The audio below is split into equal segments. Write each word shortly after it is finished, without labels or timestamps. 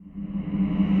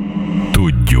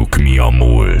Tudjuk, mi a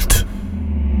múlt.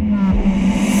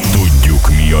 Tudjuk,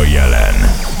 mi a jelen.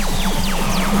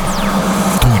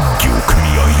 Tudjuk,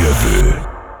 mi a jövő.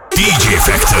 DJ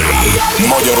Factory,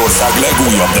 Magyarország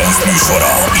legújabb dance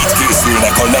műsora. Itt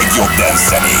készülnek a legjobb dance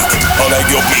zenék, a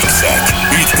legjobb mixek.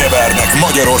 Itt kevernek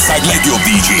Magyarország legjobb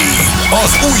DJ-i.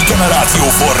 Az új generáció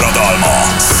forradalma.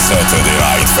 Saturday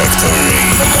Night Factory.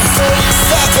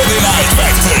 Saturday Night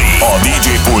Factory. A DJ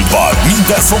pultban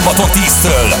minden szombaton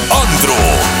 10-től Andro.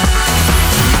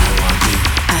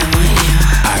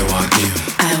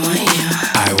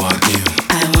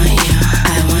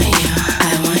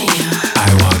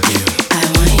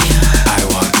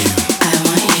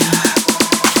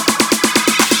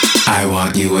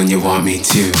 You and you want me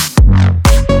too.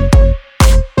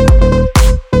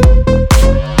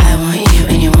 I want you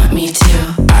and you want me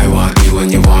too. I want you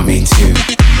and you want me too.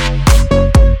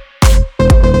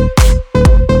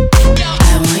 I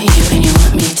want you and you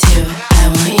want me too. I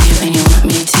want you and you want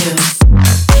me too.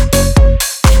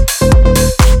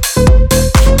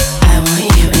 I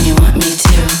want you and you want me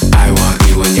too. I want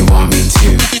you and you want me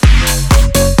too.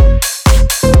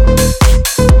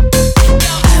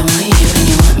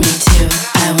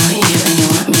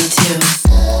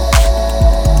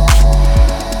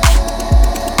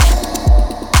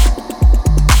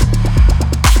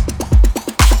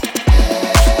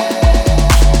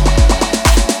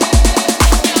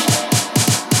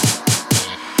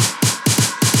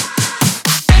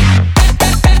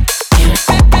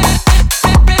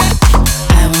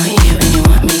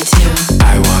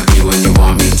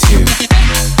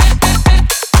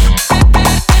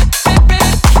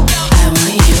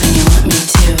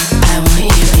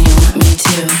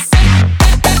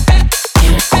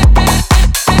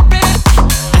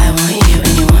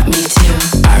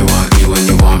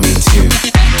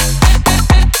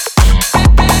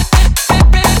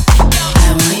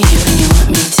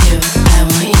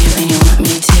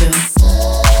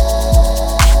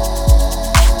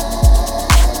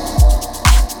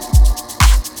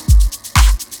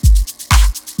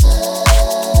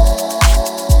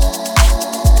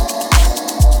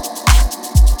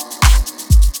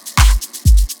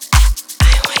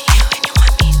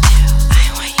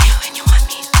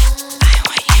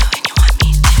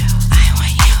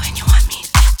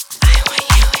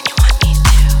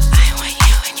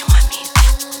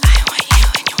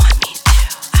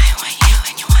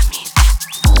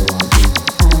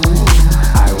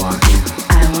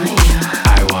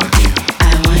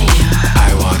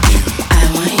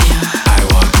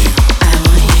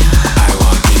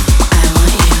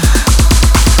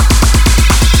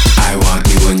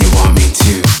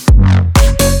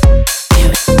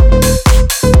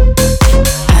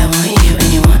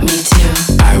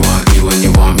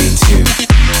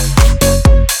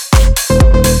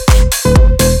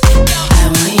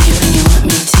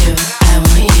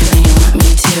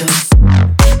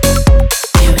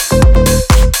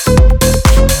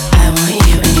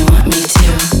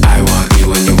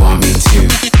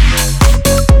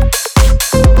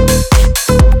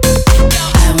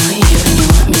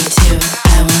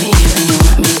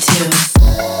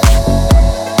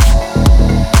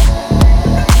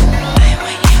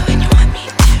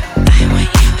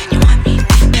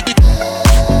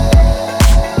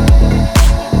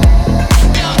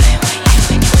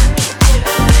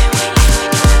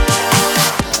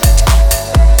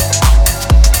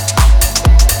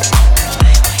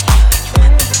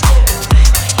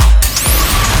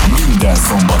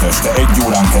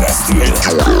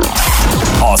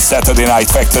 A Saturday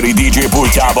Night Factory DJ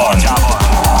pultjában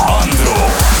Andro.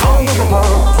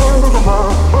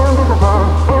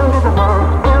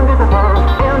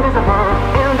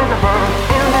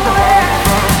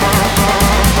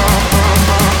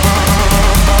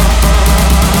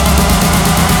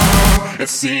 It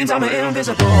seems I'm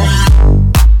invisible.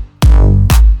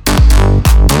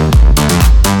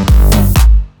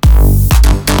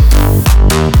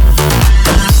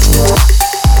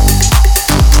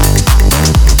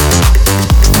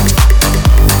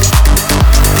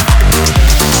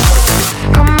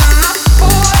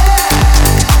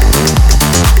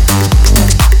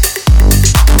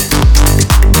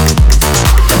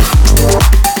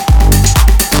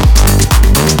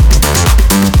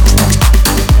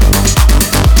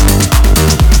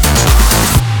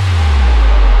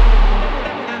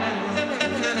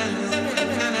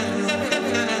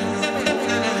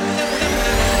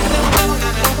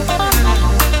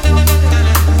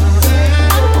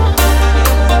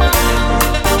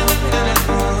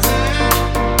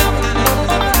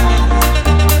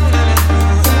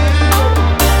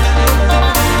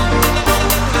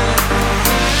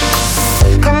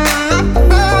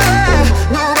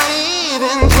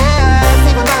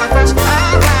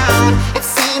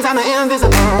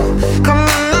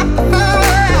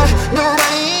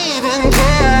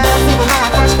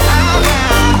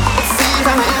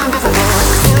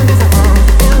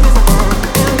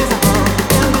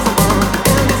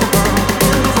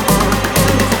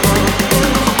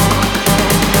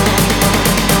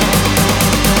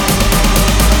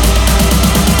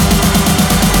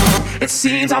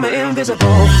 I'm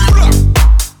invisible.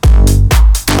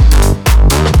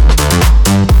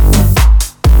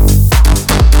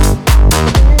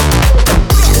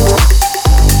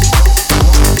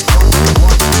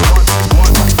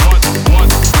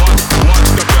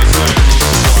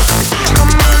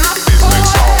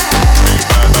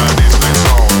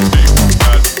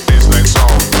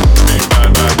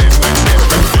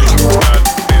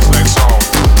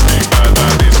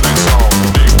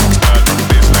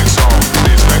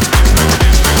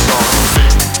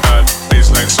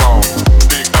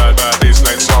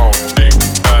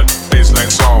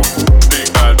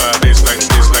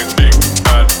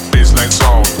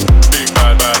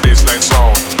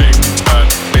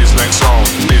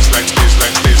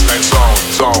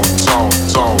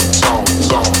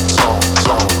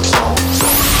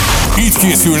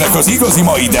 Készülnek az igazi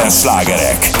mai dance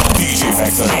slágerek. DJ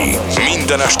Factory.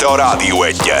 Minden este a Rádió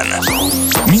 1-en.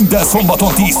 Minden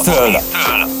szombaton 10-től.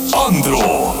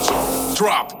 Andro.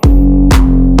 Drop.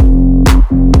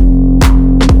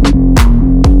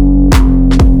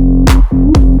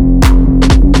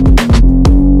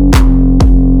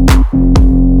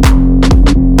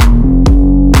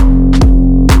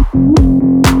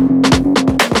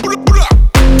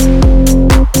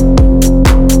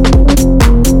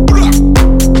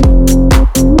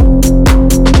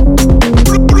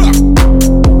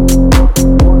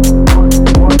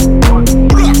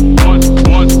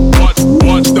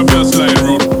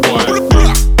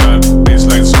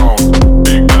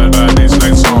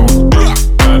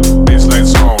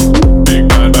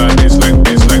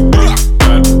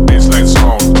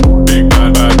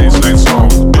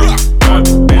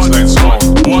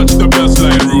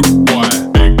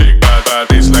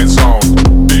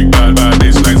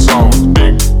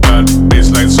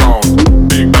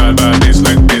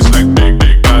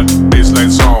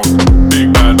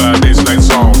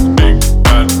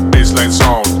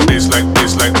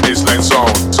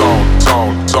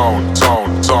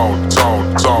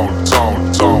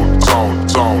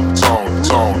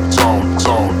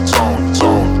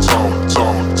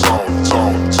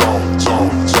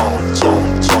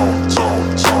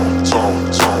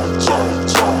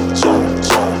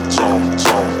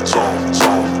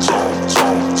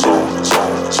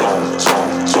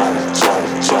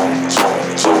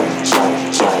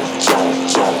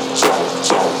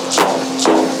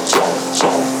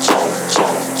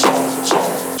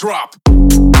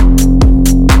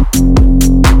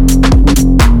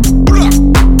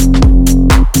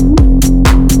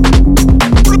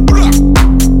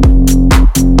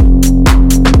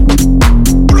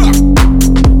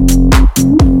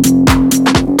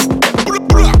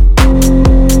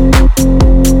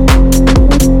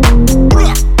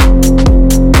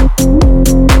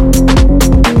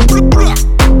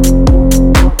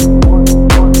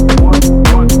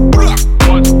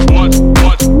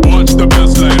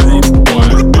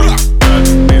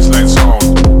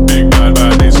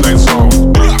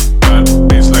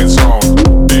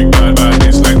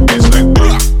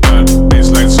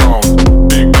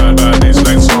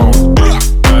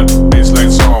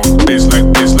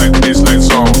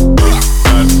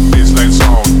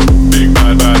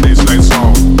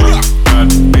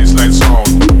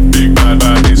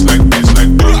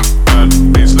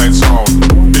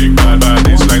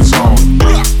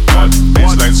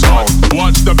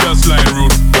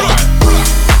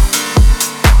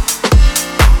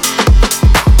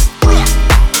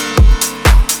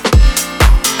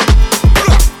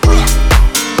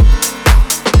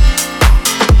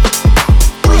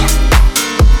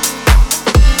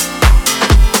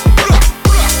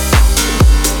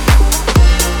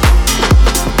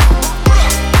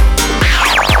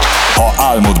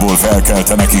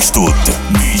 Felkeltenek is tudd.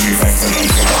 DJ Factory.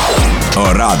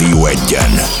 A Rádió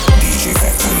 1-en. DJ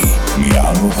Factory. Mi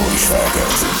álmokból is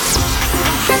felkeltünk.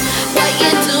 What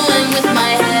you doing with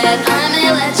my head? I may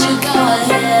let you go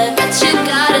ahead, but you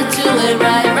gotta do it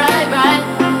right, right, right.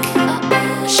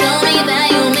 Show me that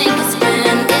you make it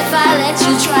spin. If I let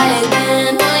you try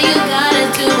again, boy, you gotta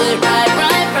do it right,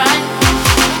 right, right.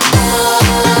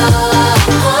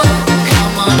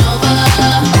 Come on over.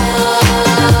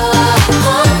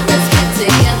 Let's get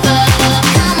together.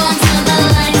 Come on, turn the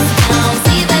lights down.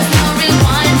 See, there's no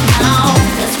rewind now.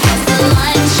 Let's cross the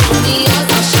line. Show me yours,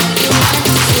 I'll show you mine.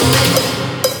 Do it.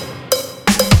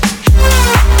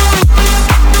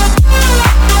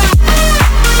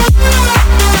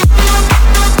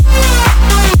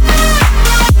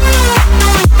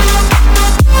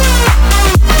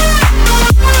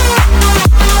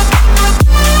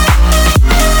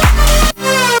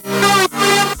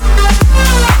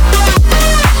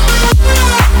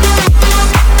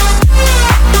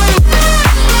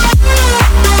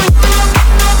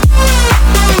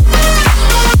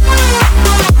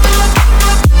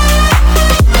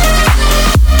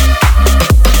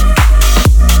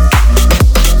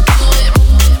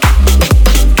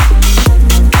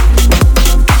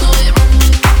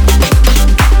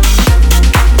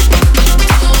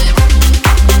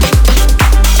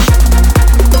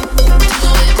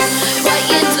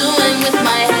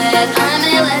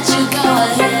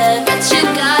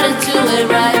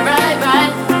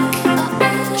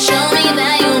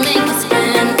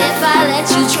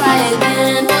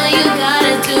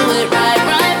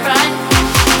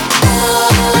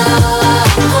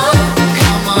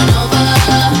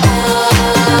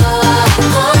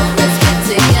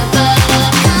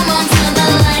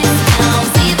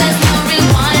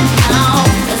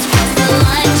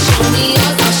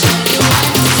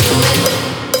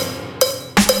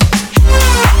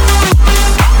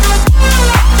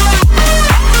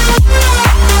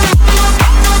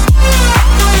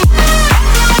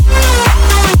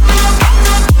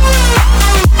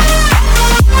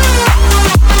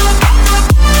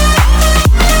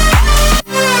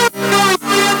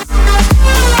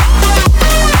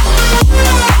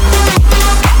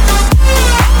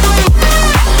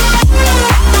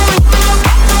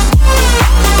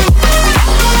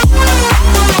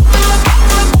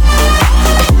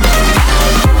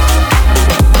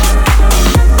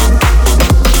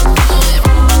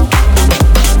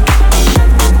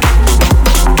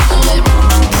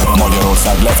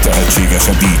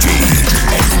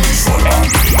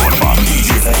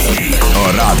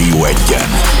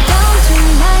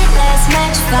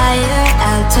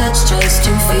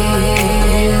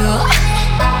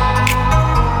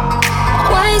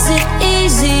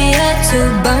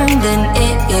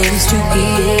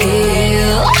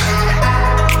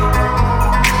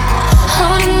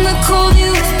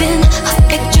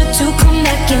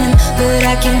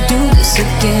 can't do this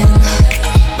again.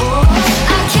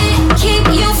 I can't keep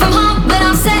you from home, but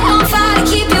I'm set on fire to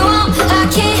keep you warm. I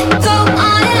can't go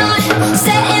on and on,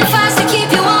 setting fires to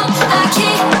keep you warm. I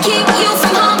can't keep you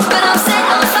from home, but I'm set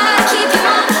on fire to keep you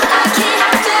warm. I can't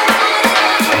go on and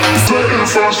on, setting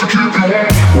fires to keep you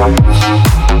warm.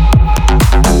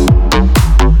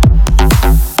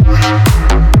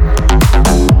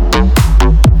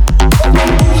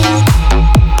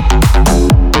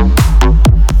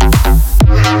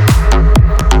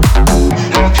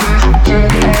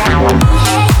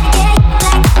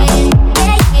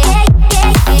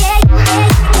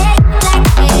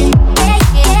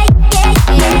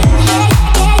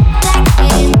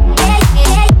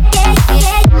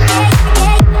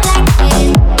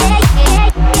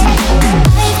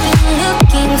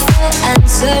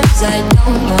 I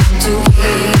don't want to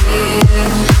hear.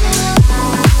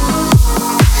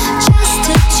 Chest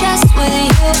to chest with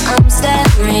you, I'm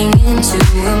staring into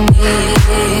a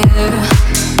mirror.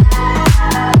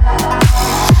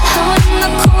 How in the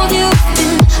cold you've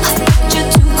been, I thought you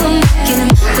to come back in,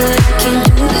 but I can't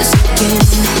do this again.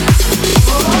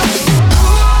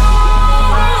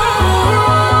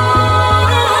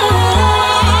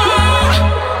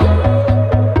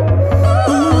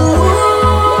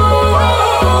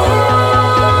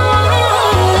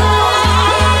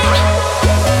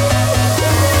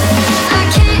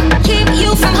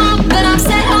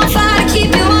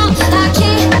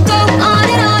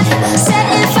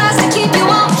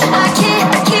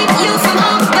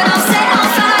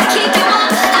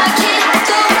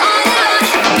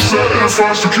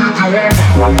 Fast to keep you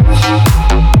warm.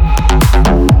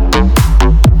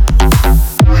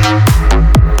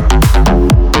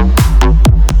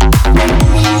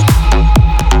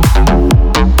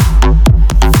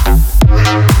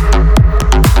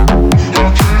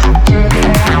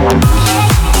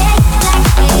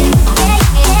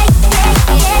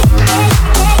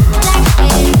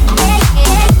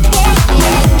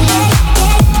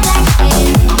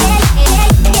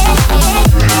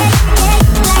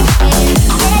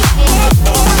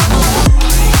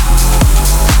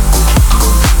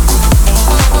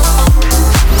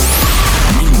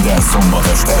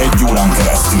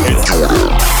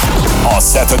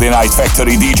 Saturday Night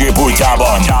Factory DJ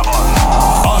pultjában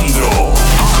Andro.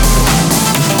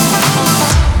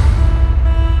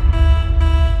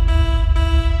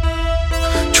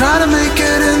 Try to make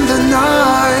it in the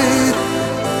night.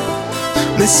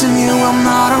 Missing you, I'm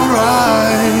not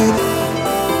alright.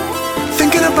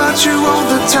 Thinking about you all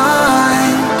the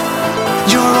time.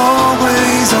 You're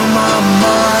always on my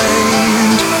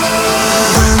mind.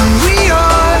 When we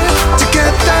are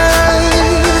together,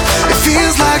 it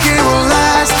feels like it will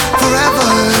last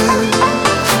forever.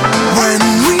 When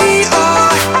we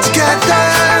are together,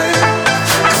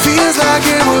 it feels like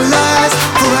it will last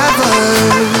forever.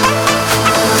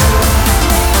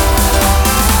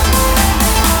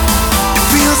 It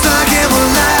feels like it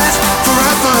will last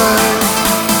forever.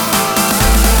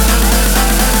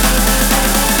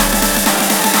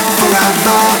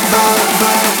 Forever.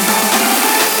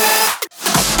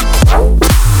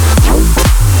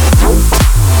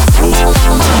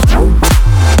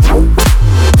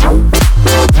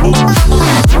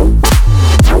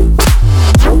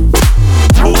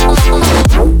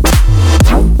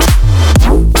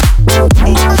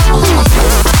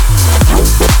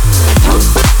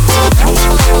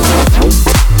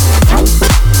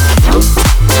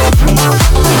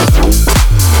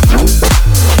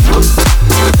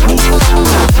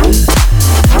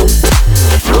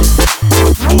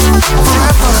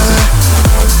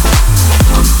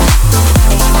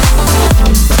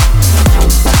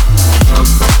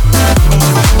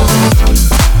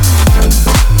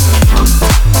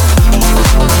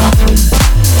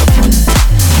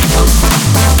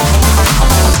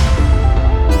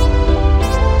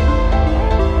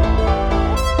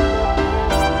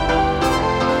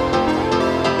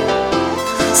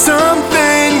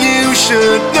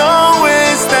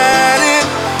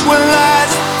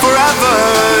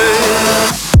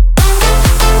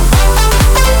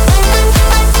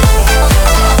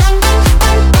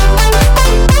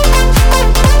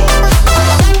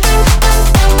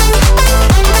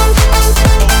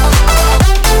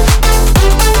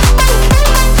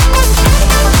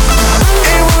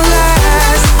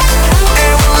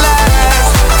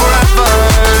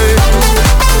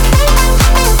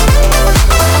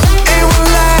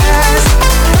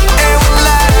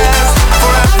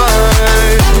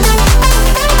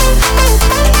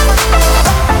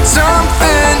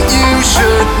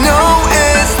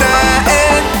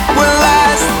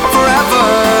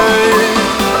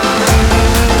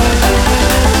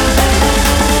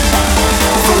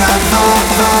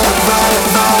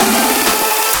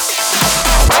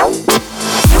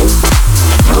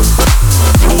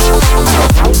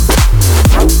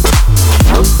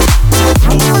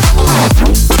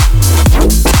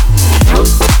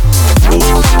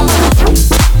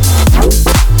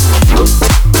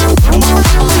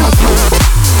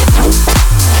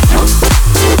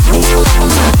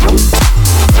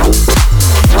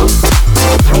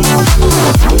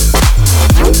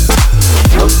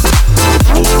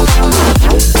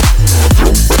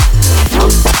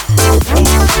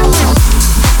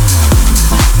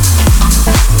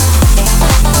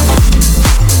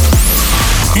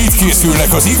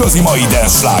 Készülnek az igazi mai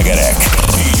dance slágerek.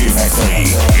 DJ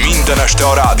Factory. Minden este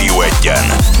a Rádió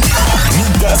 1-en.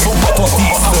 Minden szombaton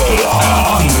 10-től.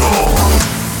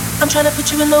 I'm trying to put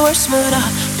you in the worst mood.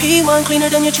 P1 cleaner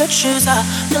than your church shoes.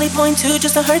 Millie point 2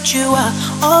 just to hurt you.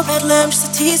 All red lamp just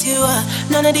to tease you.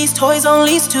 None of these toys on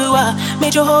lease to.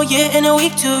 Made your whole year in a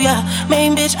week too.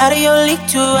 Main bitch out of your league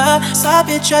too. Side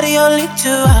bitch out of your league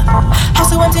too. House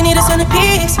so empty, need a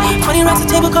centerpiece. 20 racks of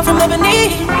table cut from ebony.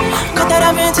 Cut that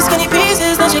ivory into skinny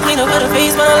pieces. Then she clean up with her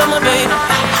face, but I love my baby.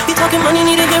 You talking money,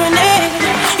 need a hearing aid.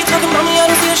 You talking about me, I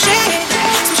don't see a shade.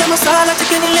 Switch on my side, like to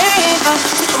get in lane.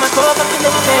 Switch on my core, I can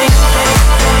never pay.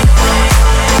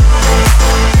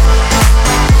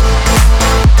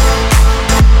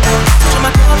 Switch on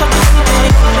my core, I can never pay.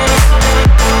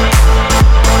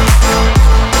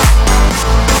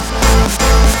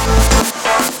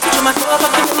 Switch on my core, I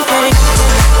can never pay.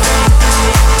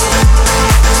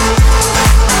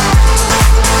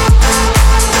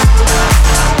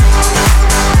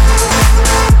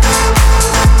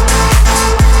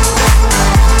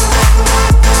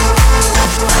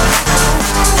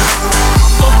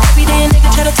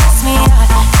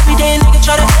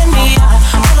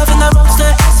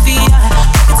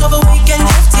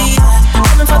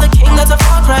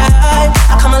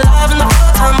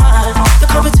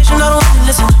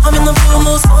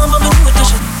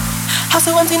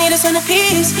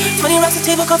 Centerpiece, 20 racks of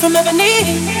table cut from ebony.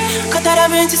 Cut that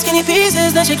ivory into skinny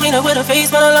pieces. Then she clean up with her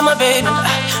face, but I love my baby.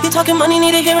 You talking money,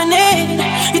 need a hearing aid.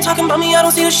 You talking about me, I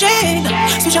don't see the shade.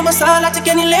 Switch on my side, I take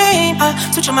any lane.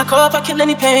 Switch on my cup, I kill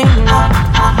any pain.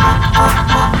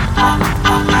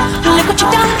 Look what you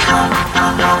done.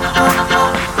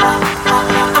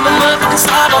 I'm a motherfucking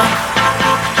Starboy.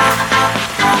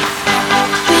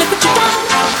 Look what you done.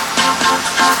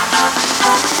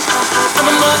 I'm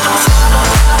a motherfucking Starboy.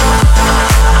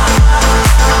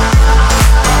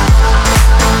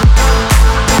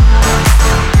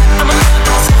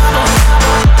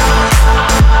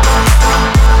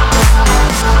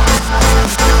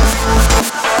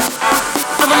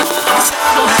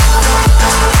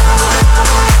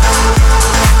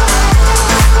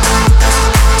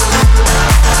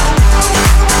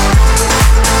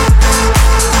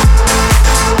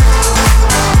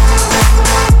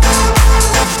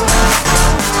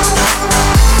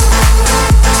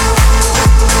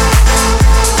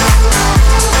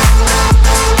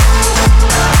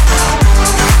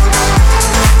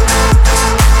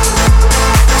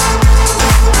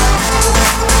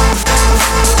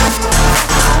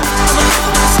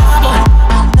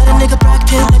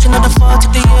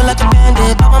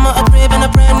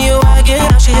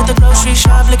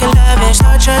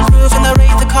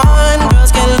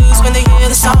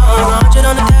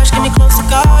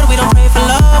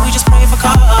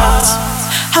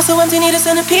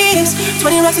 Centerpiece,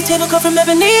 20 racks of table cut from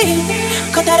ebony.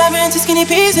 Cut that ivory into skinny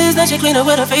pieces. Then she clean up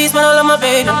with her face, but I love my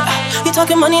baby. You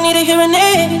talking money, need a hearing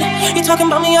aid. You talking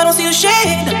about me, I don't see the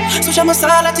shade. Switch on my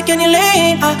side, I take any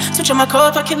lane. Switch on my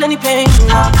cup, I kill any pain.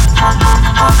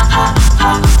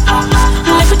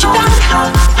 Look what you done.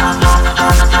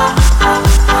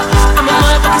 I'm a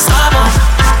motherfucking Starboy.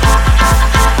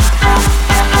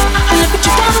 Look what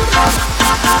you done.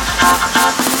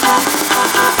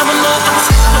 I'm a motherfucking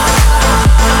Starboy.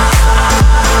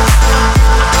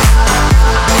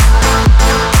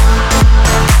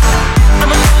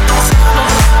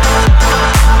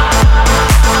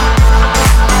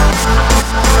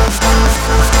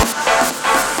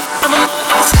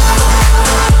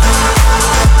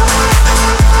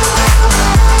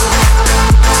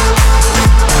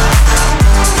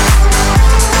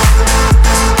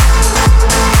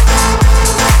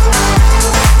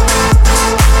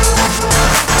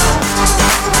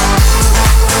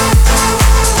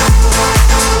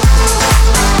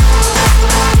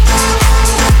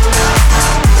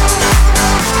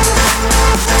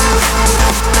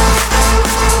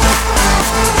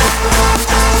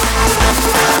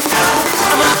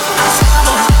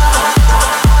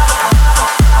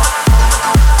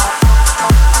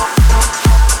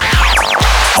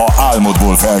 Ha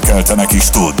álmodból felkeltenek is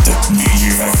tudd. DJ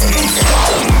Factory.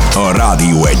 A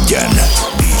Rádió Egyen.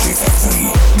 DJ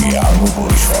Factory. Mi álmodból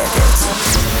is felkeltünk.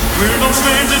 We're no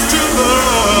strangers to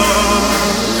love.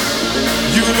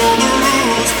 You know the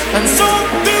rules, and so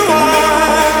do I.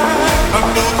 I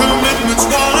feel commitment's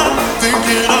what I'm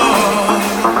thinking of.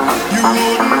 You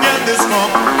wouldn't get this from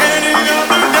any other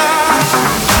guy.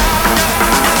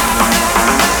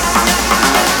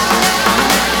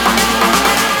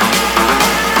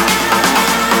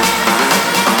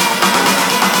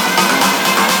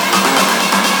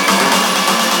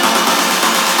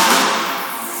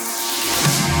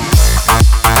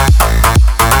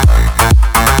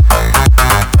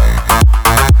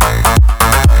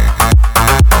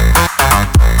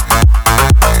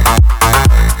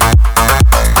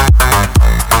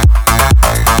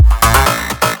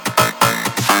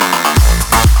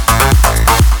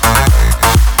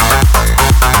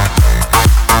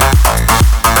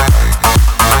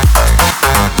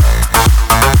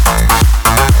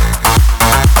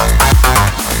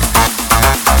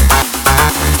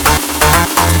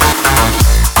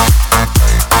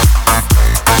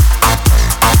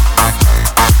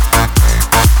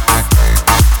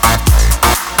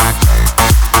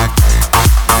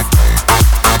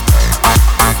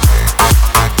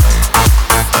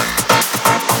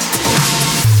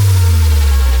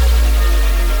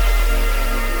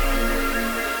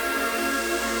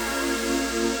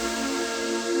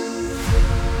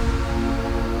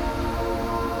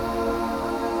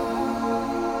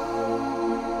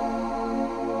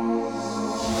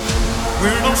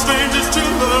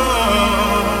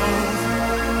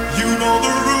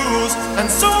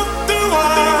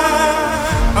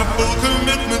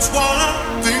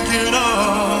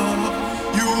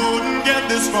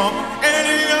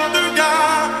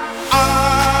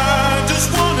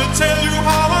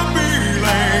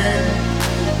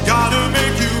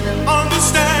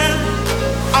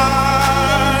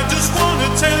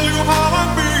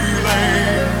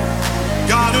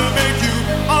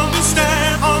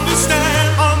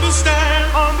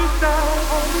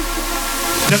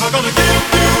 Never gonna give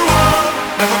you up,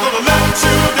 never gonna let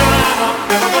you down,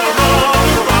 never gonna run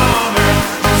around and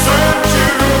desert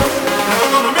you, never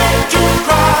gonna make you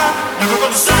cry, never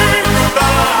gonna say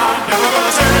goodbye, never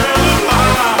gonna tell a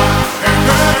lie and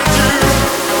hurt you.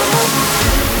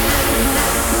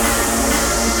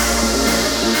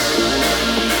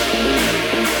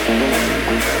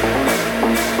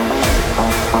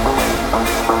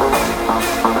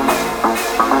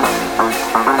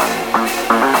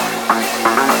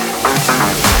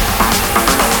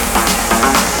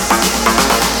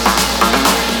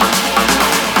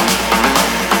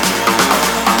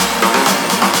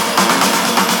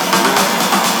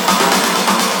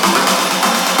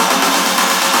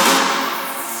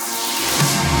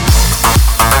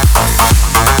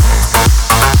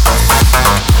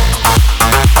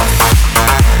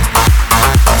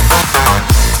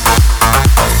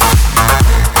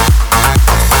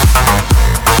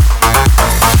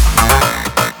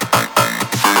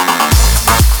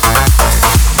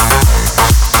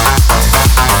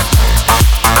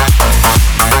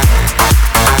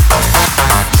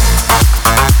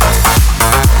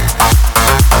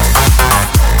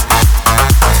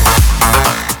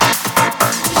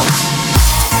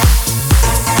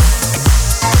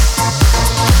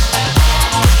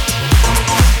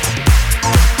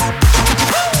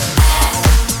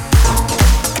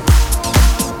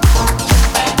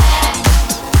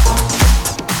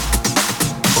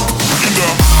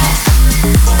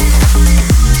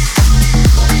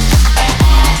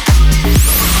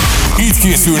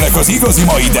 Készülnek az igazi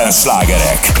mai dance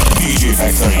slágerek. DJ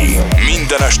Factory.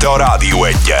 Minden este a Rádió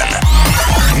Egyen.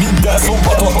 Minden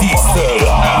szombaton 10-től.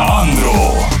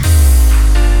 Andro.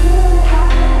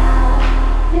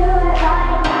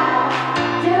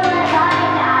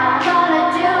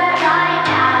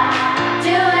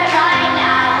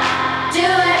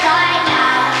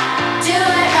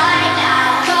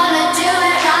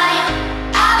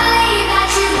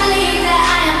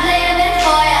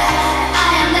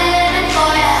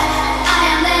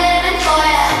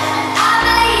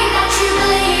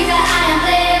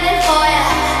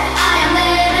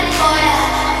 For ya.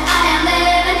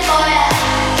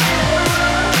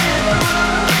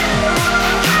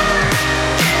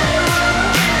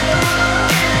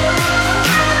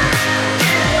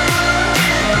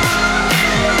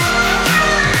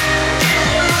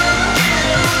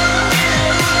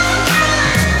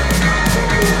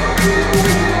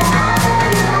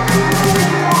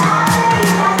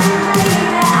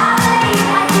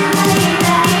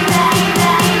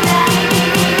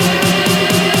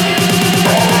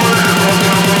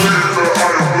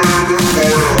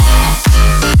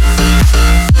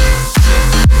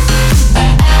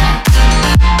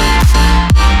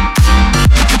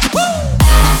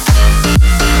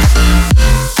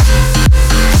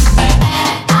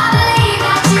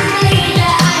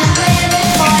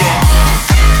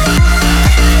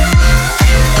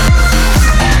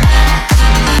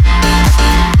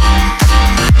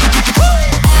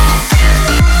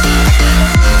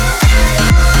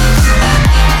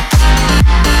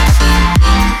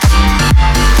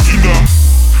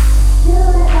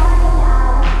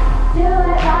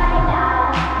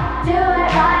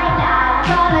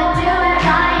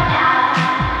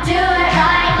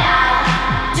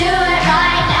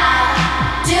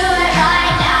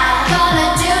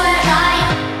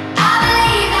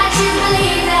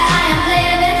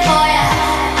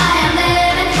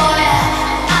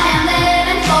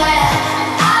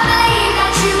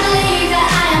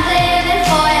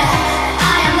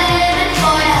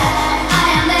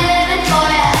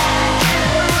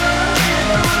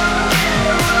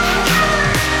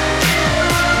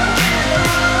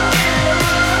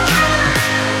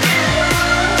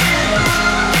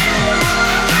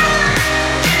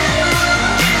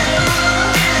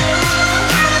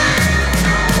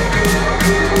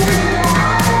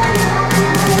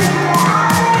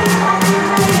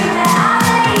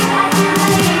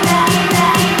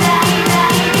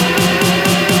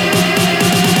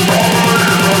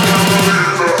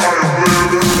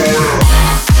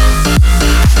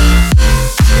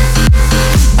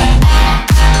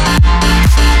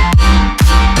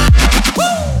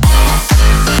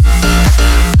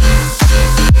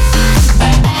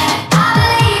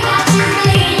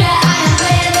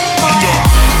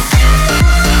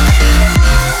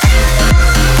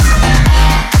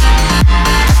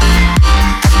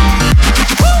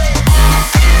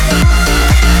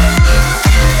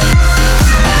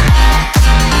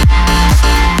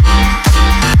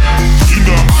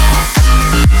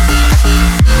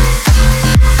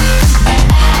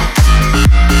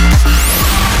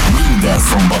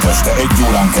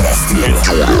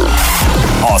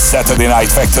 Saturday Night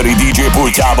Factory DJ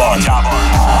pultjában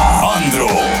Andro.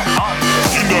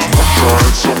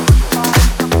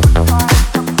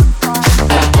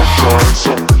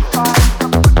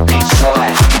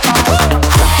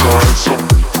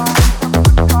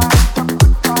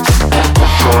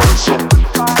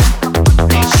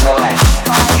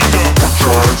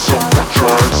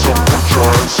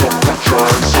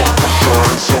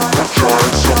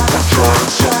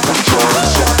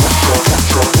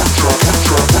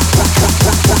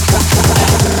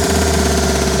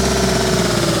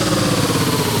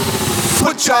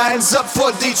 Put your hands up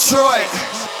for Detroit,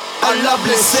 a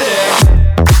lovely city.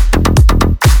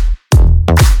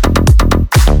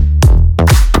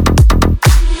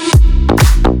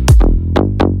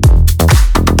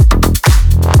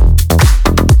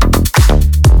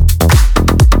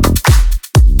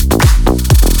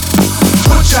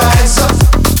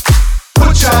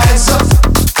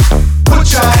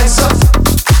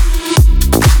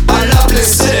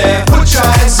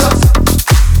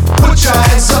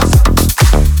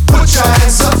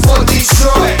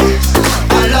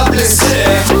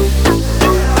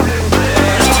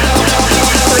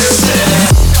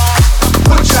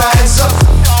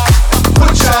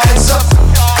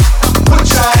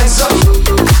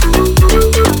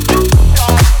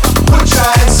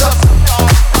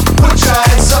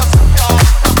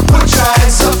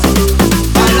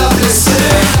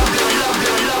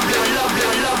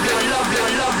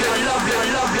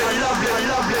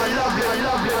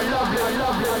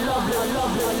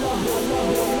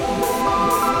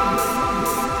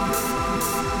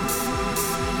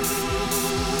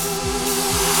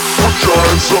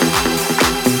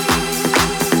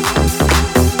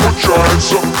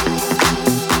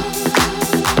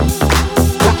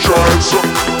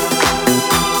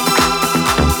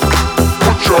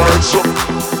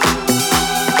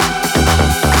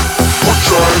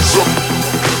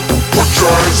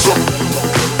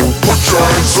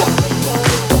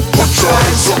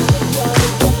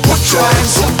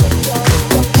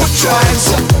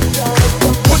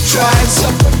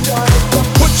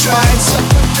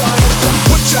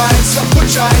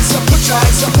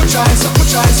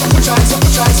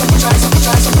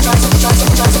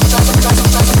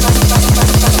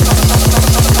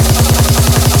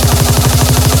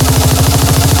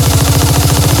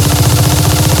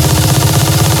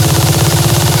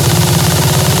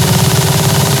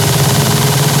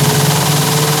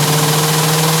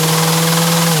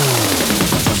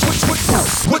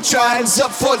 Put your hands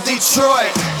up for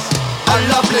Detroit, a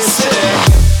lovely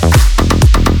city.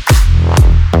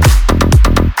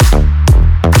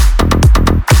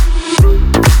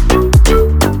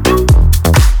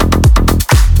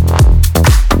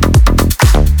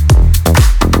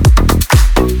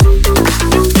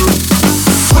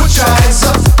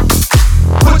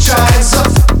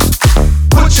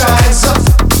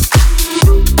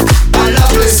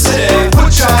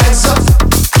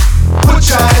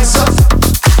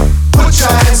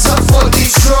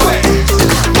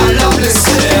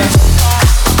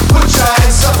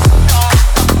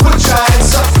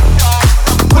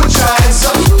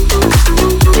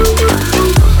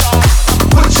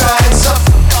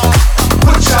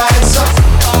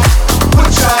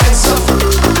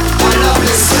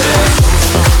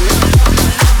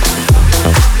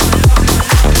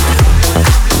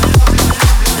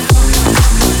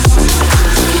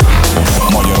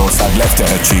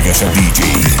 legtehetségesebb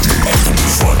DJ-i egy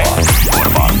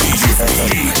műsorban DJ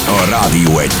Factory a Rádió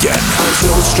 1-en. I'm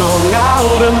so strung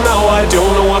out and now I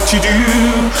don't know what to do.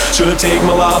 Should I take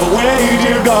my life away,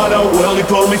 dear God, how will you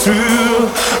pull me through?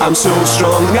 I'm so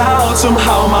strung out,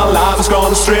 somehow my life has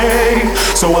gone astray.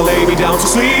 So I lay me down to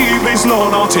sleep, please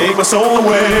Lord, now take my soul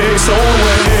away, soul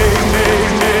away.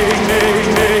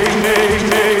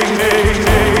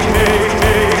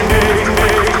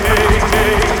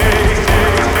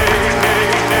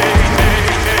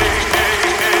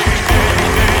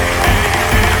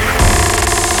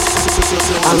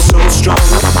 I'm so strong. I'm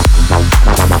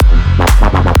so strong.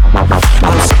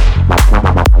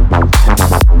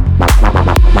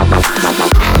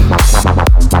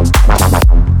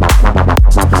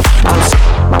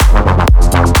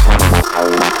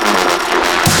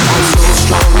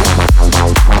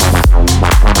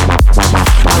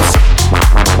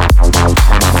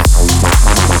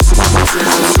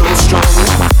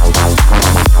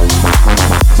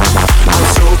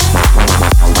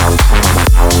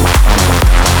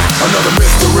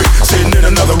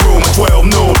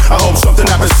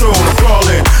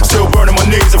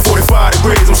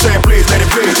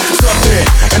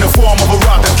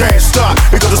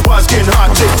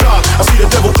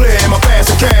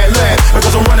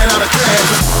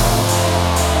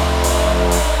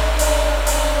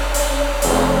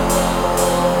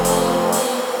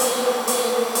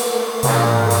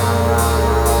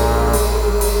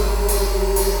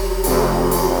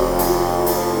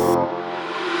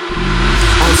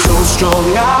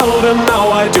 out and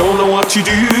now I don't know what to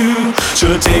do.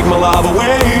 Should I take my love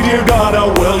away, dear God, how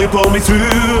well you pulled me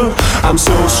through. I'm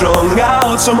so strung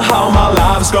out, somehow my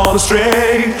life has gone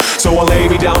astray. So I lay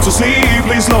me down to sleep,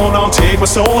 please Lord, now take my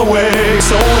soul away,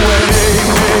 soul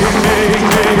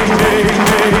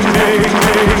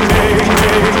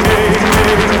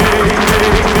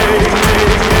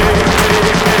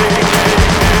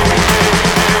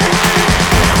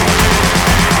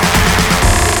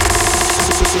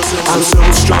I'm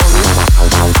so strong.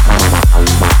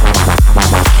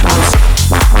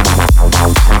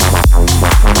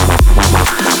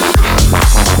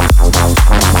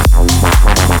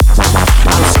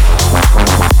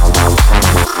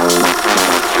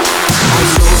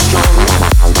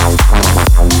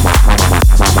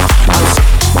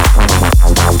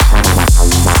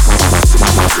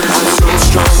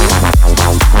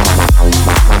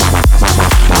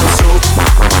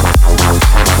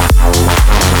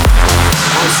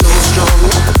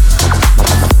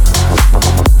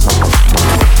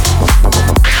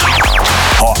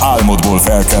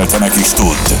 Felkeltenek is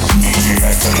tudd. DJ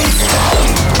Factory.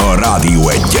 A Rádió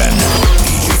 1-en.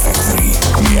 DJ Factory.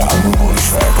 Mi álmodból is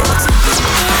felkelt.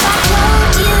 If I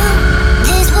told you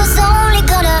this was only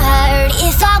gonna hurt,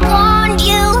 if I warned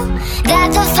you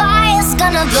that the fire's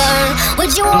gonna burn,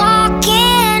 would you walk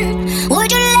in?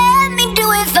 Would you let me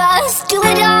do it first? Do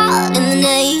it all in the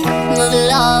name of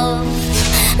love.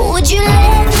 Would you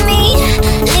let me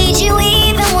lead you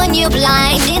even when you're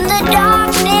blind? In the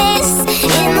darkness,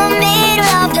 in the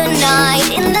middle of the night,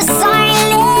 in the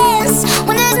silence,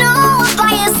 when there's no one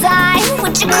by your side,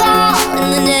 would you call in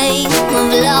the name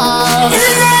of love? In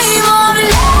the name of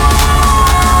love,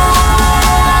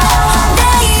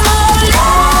 name of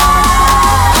love,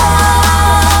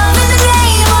 in the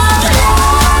name of love, name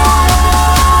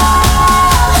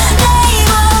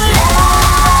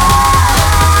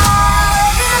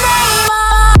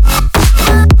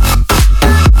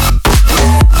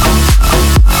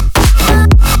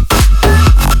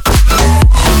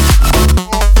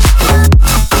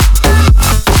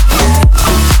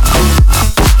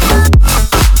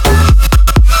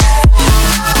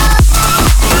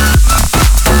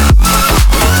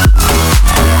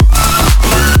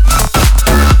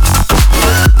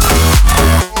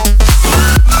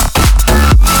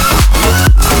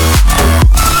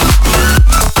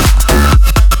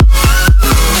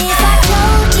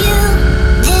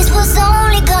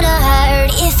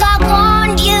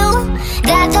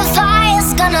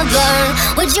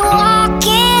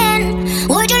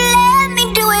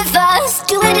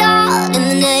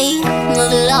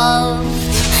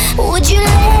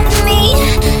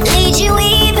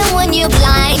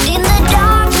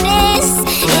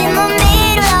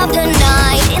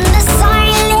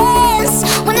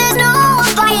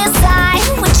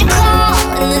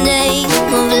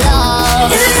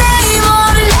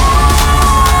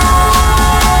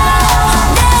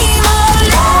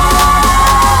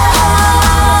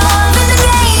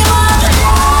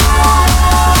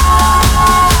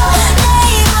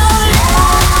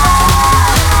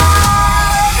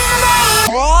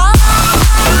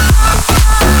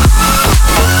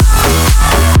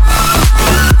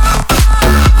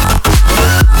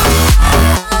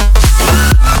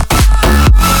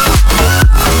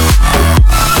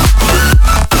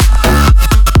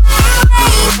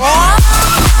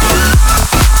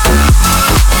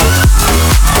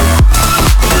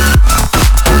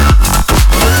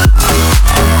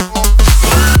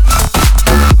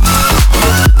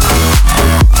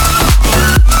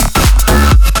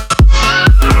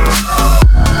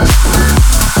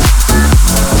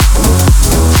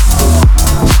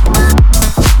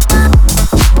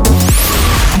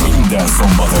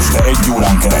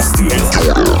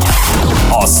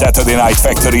of Saturday Night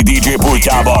Factory DJ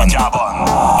pultjában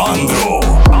Andro.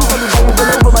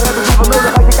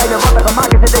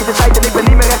 Deze tijd en ik ben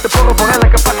niet meer echt te porren voor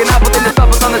elke fucking avond in de stad.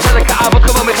 Want dan is elke avond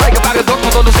gewoon weer gelijk een paradox.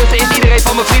 Want ondertussen is iedereen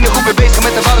van mijn vriendengroep weer bezig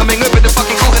met de warming up in de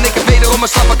fucking kroeg. En ik heb wederom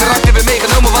mijn slappe karakter weer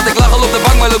meegenomen. Want ik lag al op de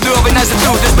bank, maar loop nu alweer naar ze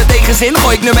toe. Dus met tegenzin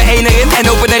gooi ik nummer 1 erin en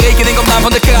open een rekening op naam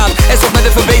van de kraan. En stop met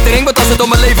de verbetering, want als het om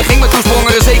mijn leven ging, maar toen sprong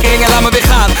er een zekering en laat me weer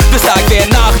gaan. Dus sta ik weer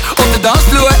nacht op de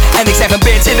dansvloer en ik zeg een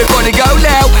bitch in de corner go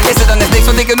now. Is er dan echt niks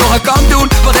wat ik er nog aan kan doen?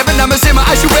 Wat heb ik naar mijn zin, maar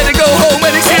als you better go home.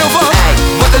 En ik schreeuw van hey,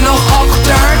 wordt er nog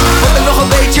opgeturnd? Wordt er nog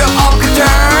een beetje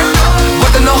opgeturnd?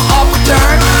 Wordt er nog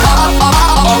opgeturnd?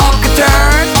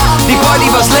 Opgeturnd? Die party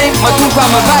was leem, maar toen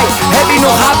kwamen wij. Heb je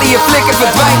nog haat in je flikker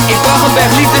verdwijnt? Ik bracht een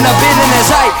berg liefde naar binnen en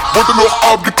zei wordt er nog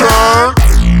opgeturnd?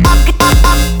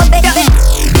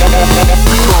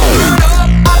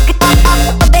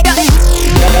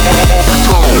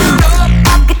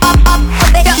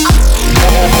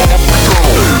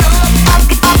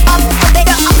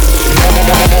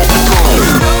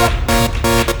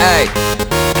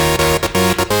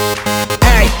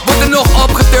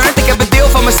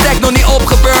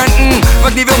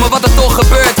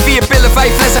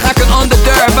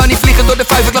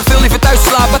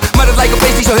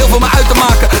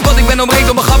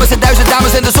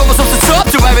 zomers en de zomers op de shop.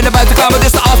 Toen wij weer naar buiten kwamen,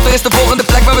 dus de after is de volgende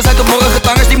plek waar we zijn tot morgen.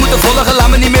 Getangers die moeten volgen, laat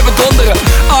me niet meer bedonderen.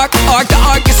 De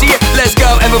ark is hier, let's go.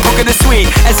 En we boeken de suite.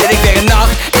 En zit ik weer een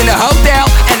nacht in een hotel.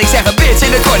 En ik zeg een bitch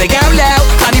in de corner, gauw lauw.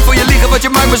 Ga niet voor je liegen, want je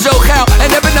maakt me zo gauw. En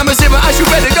heb het naar mijn zin, maar als je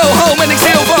better go home. En ik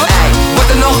schreeuw van, hey, wordt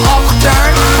er nog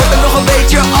opgeturnd? Wordt er nog een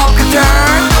beetje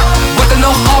opgeturnd? Wordt er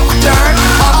nog opgeturnd?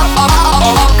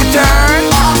 Opgeturnd?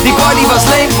 Die party was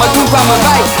leeg, maar toen kwamen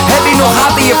wij. Heb je nog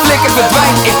haat in je flikker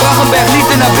verdwijnt? Ik bracht een berg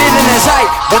liefde naar binnen en zei,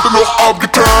 wordt er nog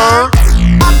opgeturnd?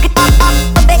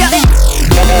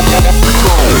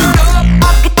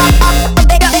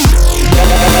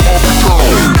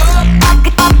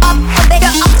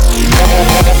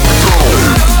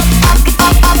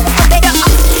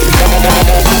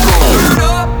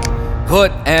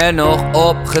 Wordt er nog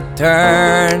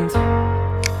opgeturnd?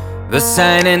 We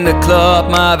zijn in de club,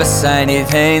 maar we zijn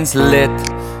niet eens lid.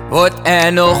 Wordt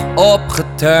er nog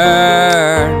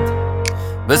opgeturnd?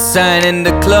 We zijn in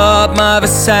de club, maar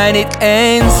we zijn niet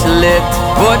eens lid.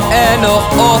 Wordt er nog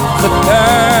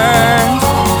opgeturnd?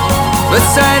 We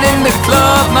zijn in de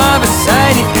club, maar we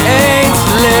zijn niet eens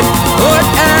lid.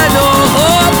 Wordt er nog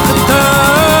opgeturnd?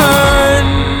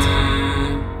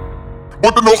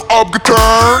 Wordt er nog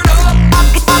opgeturnd?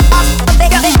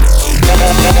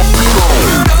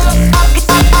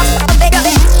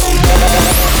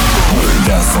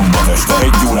 Minden szombat este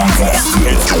 1 órán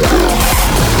keresztül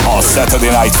a Saturday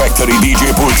Night Factory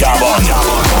DJ pultjában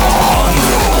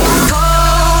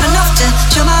Cold enough to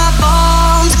chill my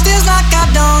bones. It feels like I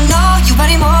don't know you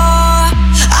anymore.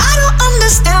 I don't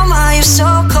understand why you're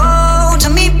so cold to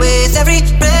me. With every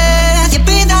breath you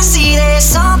breathe, I see there's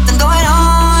something going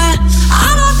on.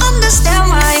 I don't understand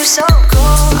why you're so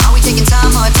cold. Are we taking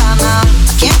time or time out?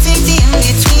 I can't take the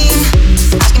in-between.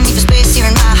 Asking me for space here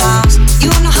in my house. You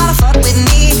don't know how to fuck with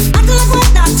me. Acting like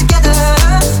we're not together.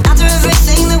 After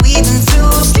everything that we've been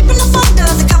through, sleeping up under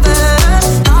the covers.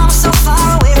 I'm so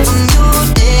far away from you,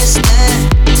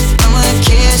 distant. When we're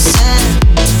kissing,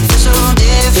 feels so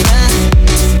different.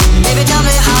 Baby, tell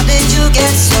me, how did you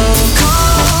get so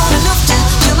cold enough to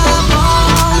chill my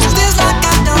bones? It feels like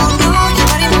I don't know you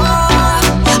anymore.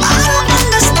 I don't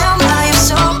understand why you're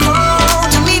so cold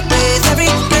to me. With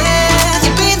every breath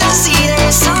you breathe, I see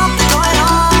there's something going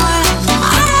on.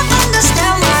 I don't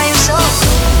understand why you're so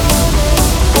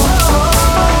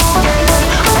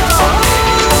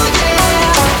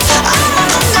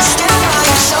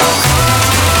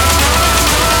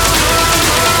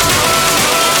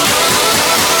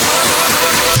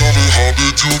Tell me, how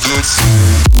did you get so?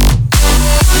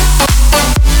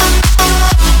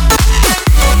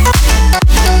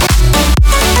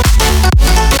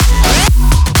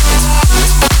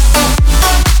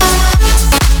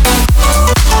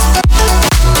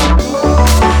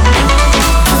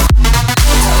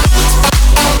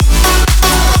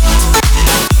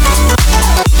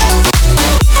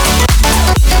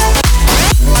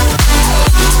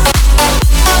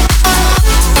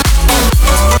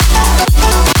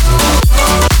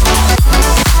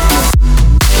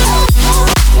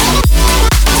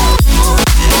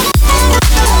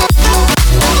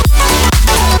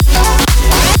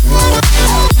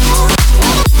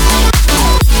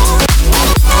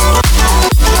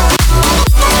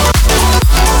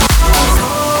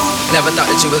 Never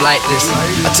thought that you was like this.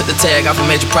 I took the tag off and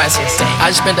made you priceless. I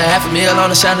just spent $500,000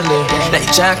 on a chandelier. Now you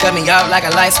tryna cut me off like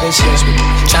a light switch.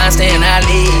 Tryna stay in our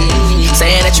league,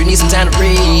 saying that you need some time to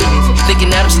breathe. Thinking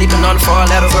that I'm sleeping on the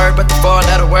 4-letter word, but the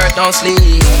 4-letter word don't sleep.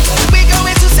 We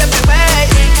going two separate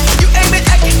ways. You ain't been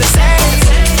acting the same.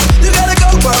 You gotta go,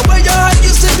 bro, where your heart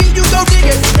used to be. You go dig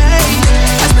every day.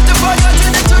 I spent the 400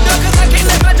 and $2 cause I can't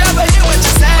let my job but hear what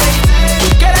you say.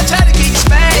 Girl, I try to get you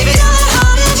spanked.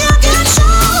 How did you get so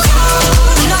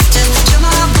cold enough to chill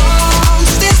my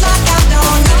bones? Feels like I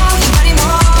don't know you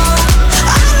anymore.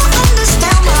 I don't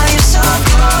understand why you're so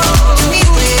cold to me.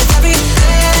 With every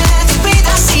breath you breathe,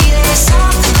 I see there's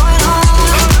something going on.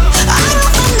 I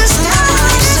don't understand why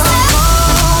you're so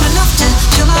cold enough to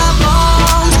chill my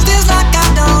bones. Feels like I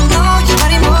don't know you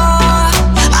anymore.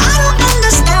 I don't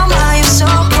understand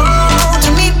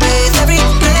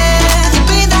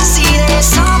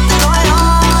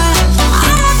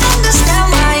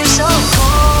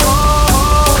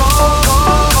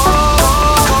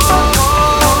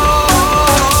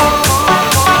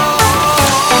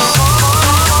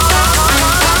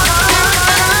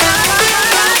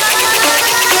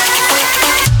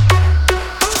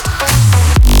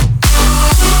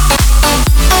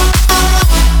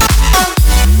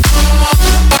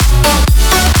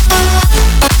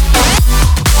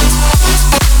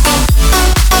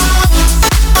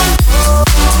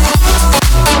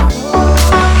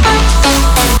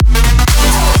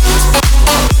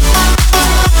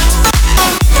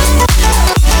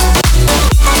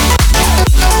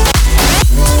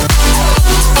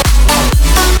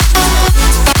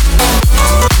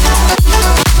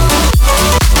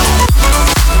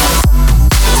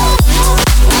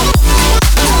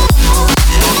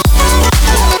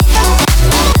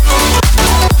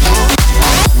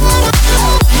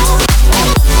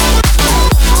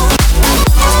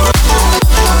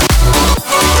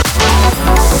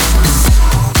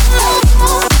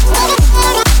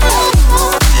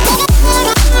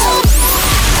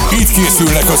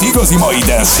Az igazi mai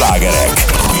dance slágerek.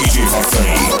 DJ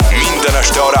Factory. Minden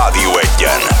este a Rádió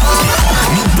 1-en.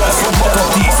 Minden szombaton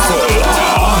 10-től.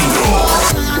 Andro.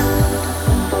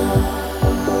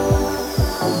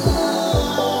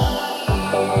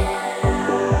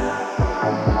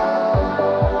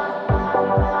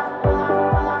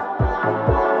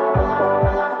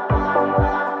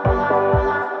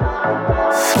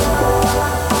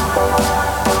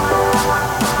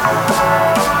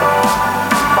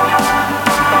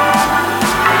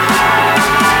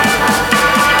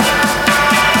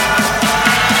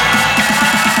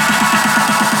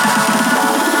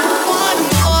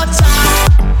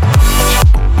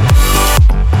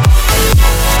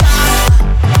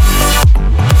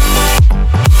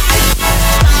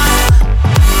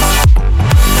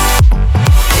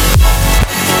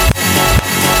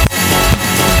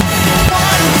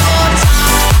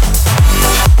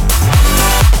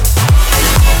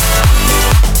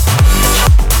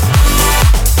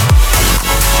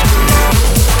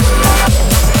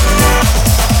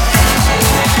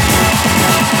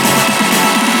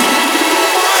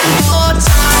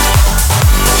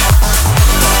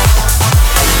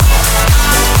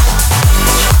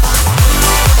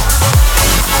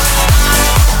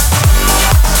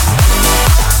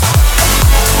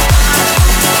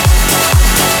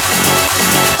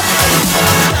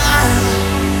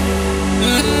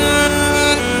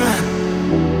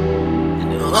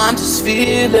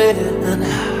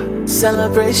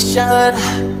 Celebration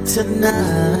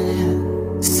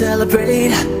tonight.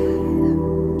 Celebrate.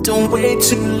 Don't wait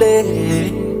too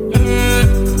late.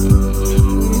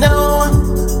 No,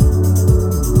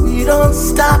 we don't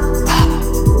stop.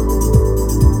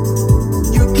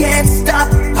 You can't stop.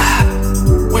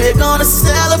 We're gonna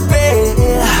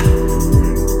celebrate.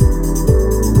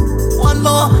 One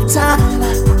more time.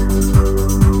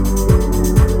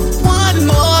 One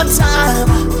more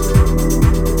time.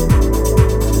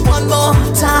 One more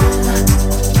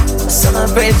time,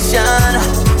 celebration.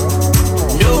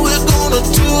 Know we're gonna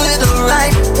do it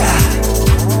right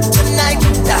tonight.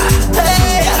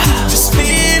 Hey, just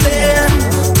feel it.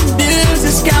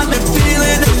 Music's got me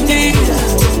feeling the need.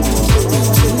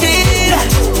 Yeah.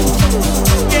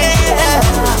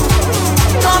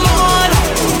 Come on,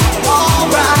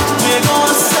 alright, we're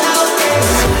gonna celebrate.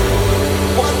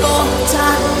 One more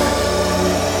time,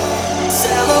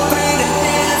 celebrate and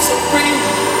dance so free.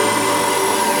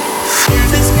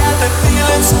 Music's got me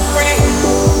feeling so free.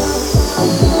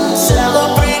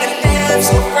 Celebrate and dance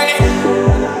so free.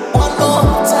 One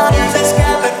more time. Music's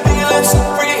got me feeling so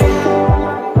free.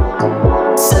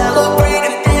 Celebrate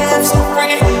and dance so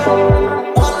free.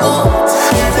 One more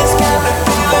time. Music's got me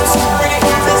feeling so free.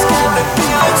 Music's got me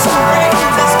feeling so free.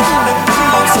 Music's got me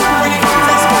feeling so free.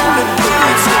 Music's got me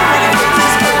feeling so free.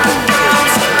 Music's got me feeling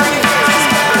so free. Music's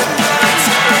got me feeling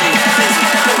so free. Music's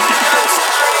got me feeling so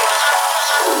free.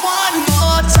 One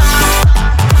more time.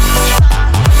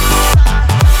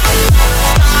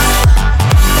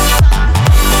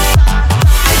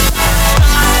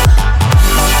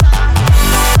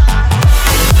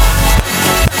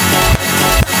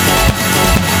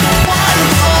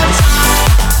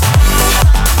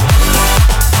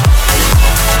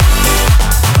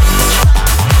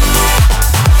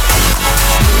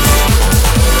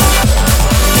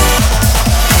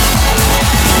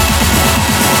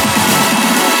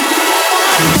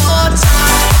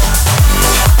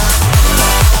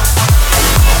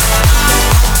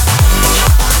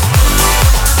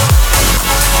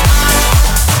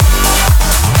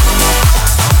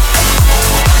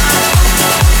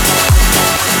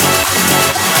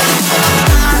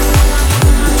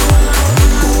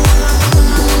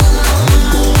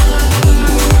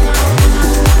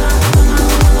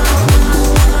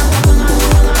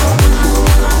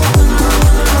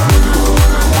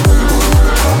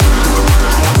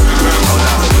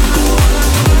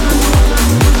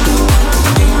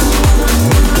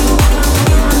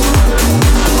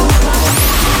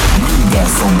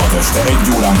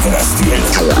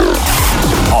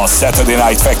 Saturday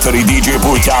Night Factory DJ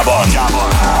pultjában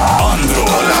Andro.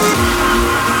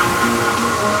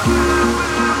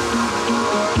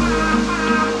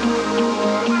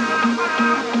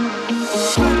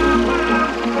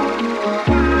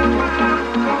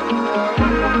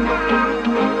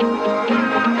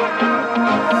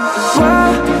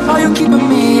 Why are you keeping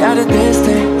me at a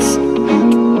distance?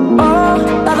 All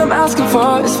that I'm asking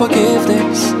for is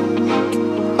forgiveness.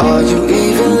 Are you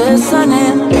even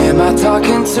listening? Am I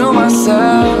talking to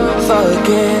myself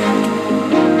again?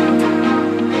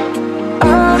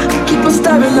 I keep on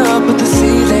staring up at the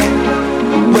ceiling,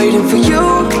 waiting for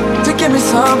you to give me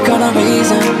some kind of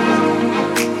reason.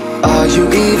 Are you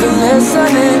even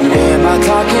listening? Am I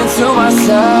talking to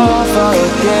myself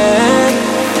again?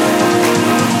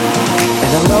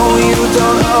 And I know you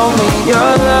don't owe me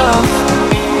your love,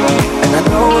 and I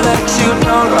know that you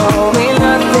don't owe me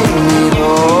nothing at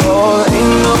all.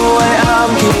 Ain't no way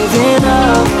I'm giving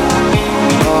up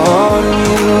on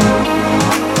you.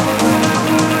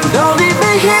 Don't leave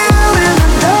me here in the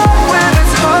dark when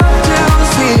it's hard to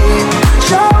see.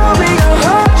 Show me your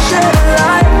heart, shed a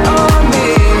light on me.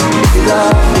 If you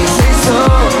love me, say so.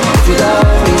 If you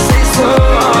love me, say so.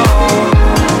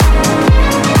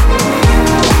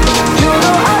 You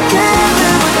know I can't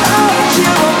live without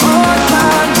you on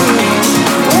my knees.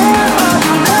 Where are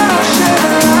you now? Shed a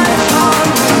light on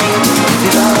me. If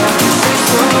you love me, say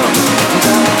so. If you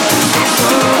love me, say so.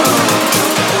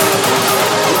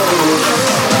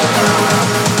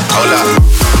 Hold up. Hold up.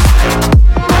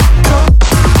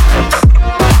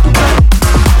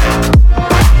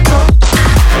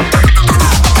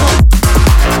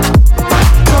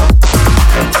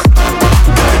 Hold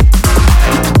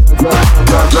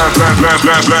up.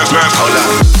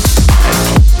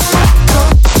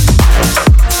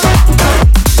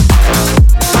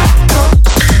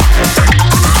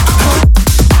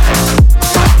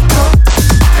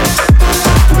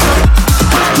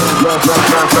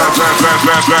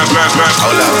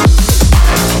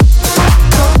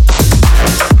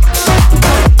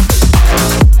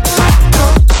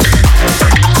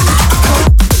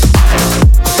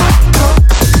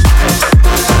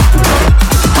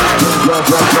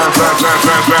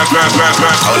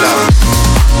 Hold up.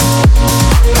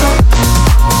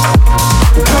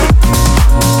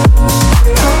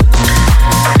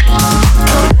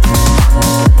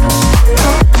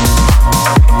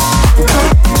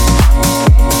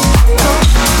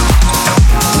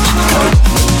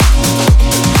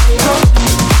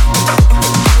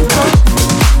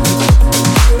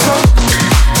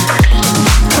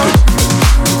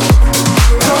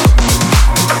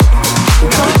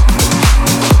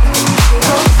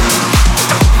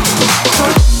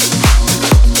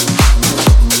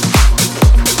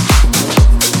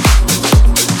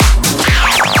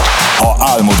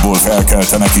 Álmodból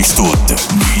felkeltenek is tudd.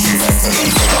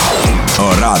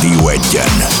 A Rádió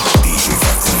Egyen. DJ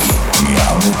Factory. Mi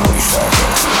álmodból is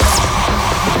felkelt.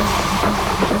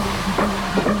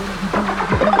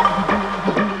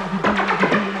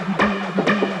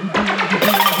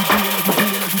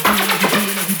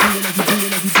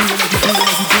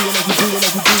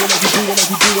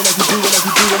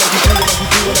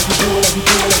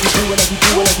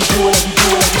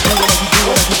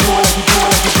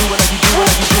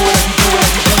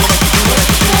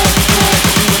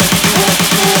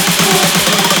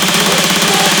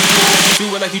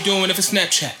 Like you're doing it for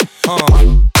Snapchat.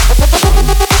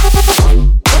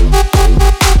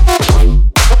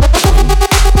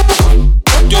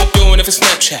 Doing it for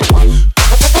Snapchat.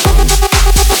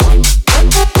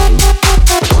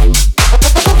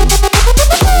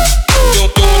 Doing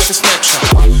it for Snapchat.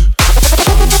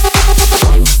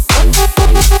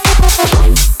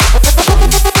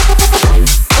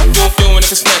 Doing it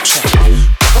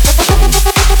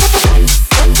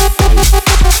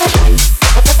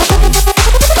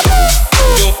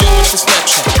for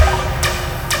Snapchat.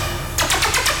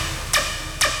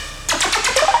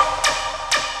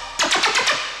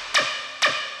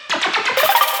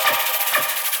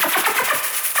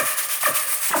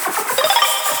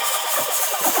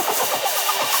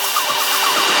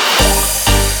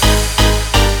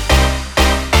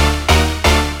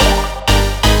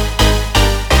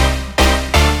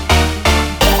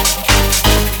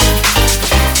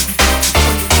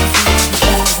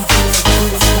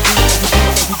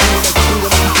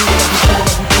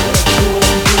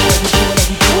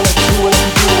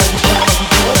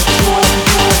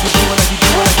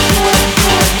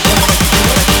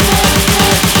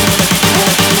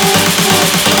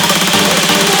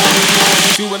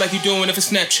 Like you're doing it for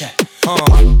Snapchat.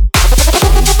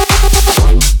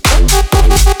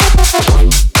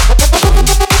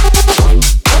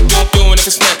 Doing it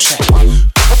for Snapchat.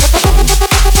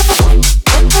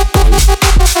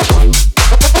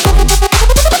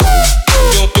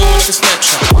 Doing it for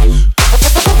Snapchat.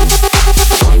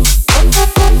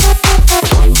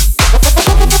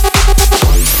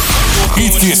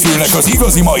 Itt készülnek az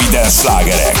igazi mai dance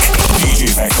slágerek. DJ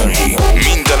Factory.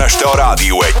 Minden este a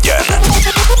Rádió Egyen.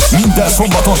 Minden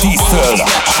szombaton 10-től.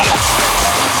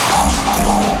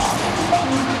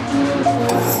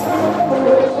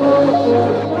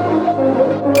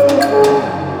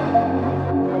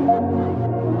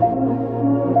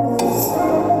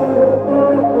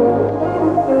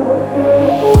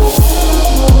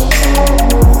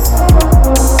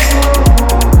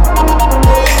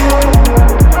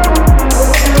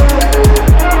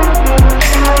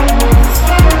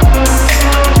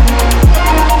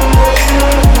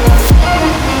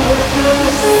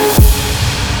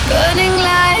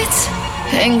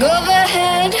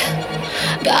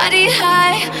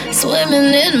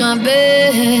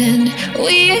 bed.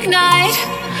 We ignite,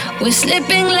 we're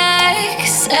slipping like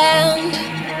sand.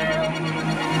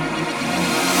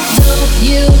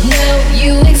 You know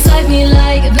you excite me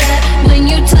like that. When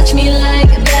you touch me like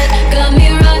that, got me